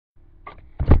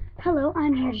Hello,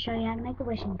 I'm here to show you how to make a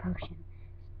wishing potion.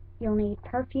 You'll need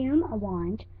perfume, a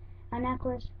wand, a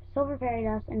necklace, silver fairy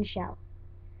dust, and a shell.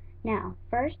 Now,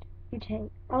 first, you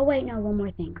take... Oh wait, no, one more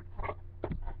thing.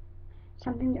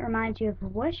 Something that reminds you of a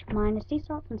wish. Mine is sea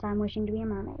salt, since I'm wishing to be a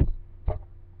mermaid.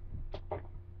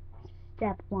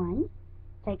 Step 1,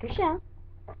 take your shell.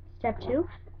 Step 2,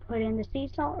 put in the sea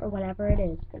salt or whatever it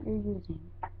is that you're using.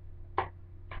 Put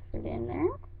it in there.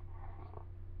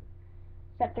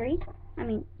 Step 3,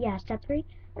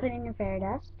 put in your fairy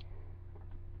dust.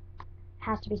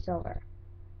 Has to be silver.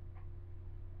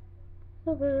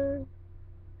 Silver.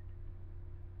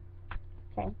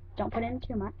 Okay, don't put in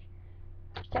too much.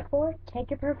 Step 4,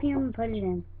 take your perfume and put it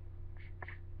in.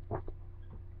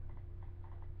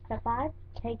 Step 5,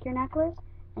 take your necklace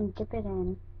and dip it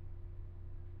in.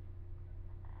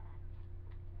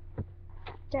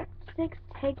 Step 6,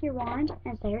 take your wand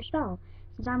and say your spell.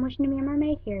 Since I'm wishing to be a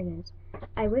mermaid, here it is.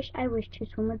 I wish to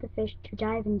swim with the fish, to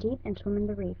dive in deep and swim in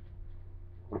the reef.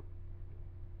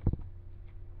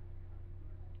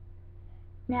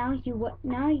 Now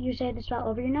you say the spell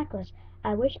over your necklace.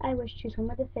 I wish to swim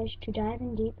with the fish, to dive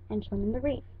in deep and swim in the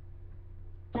reef.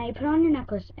 Now you put on your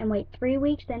necklace and wait 3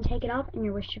 weeks, then take it off and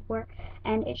your wish should work,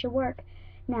 and it should work.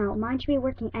 Now, mine should be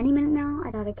working any minute now.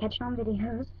 I gotta catch it on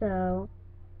videos, so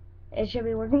it should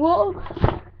be working. Whoa!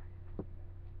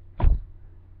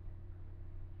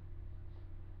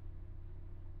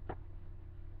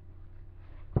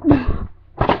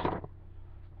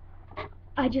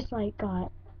 I just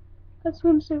got a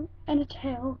swimsuit and a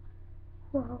tail.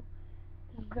 Whoa,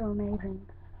 this is so amazing.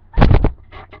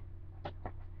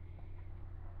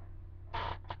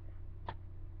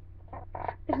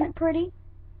 Isn't it pretty?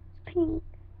 It's pink.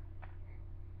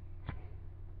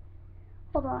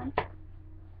 Hold on.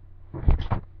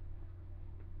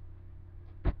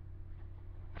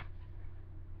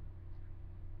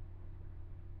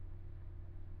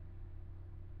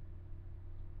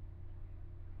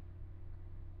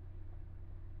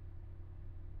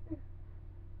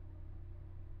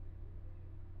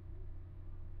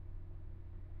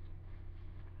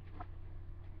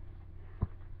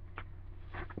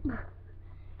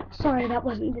 Sorry, that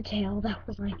wasn't the tail. That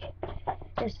was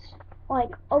this.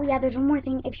 Oh yeah, there's one more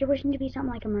thing. If you're wishing to be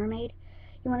something like a mermaid,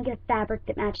 you want to get a fabric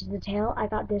that matches the tail. I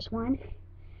got this one.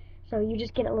 So you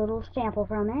just get a little sample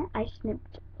from it. I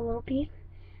snipped a little piece,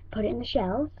 put it in the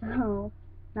shell. So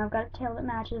now I've got a tail that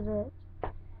matches it.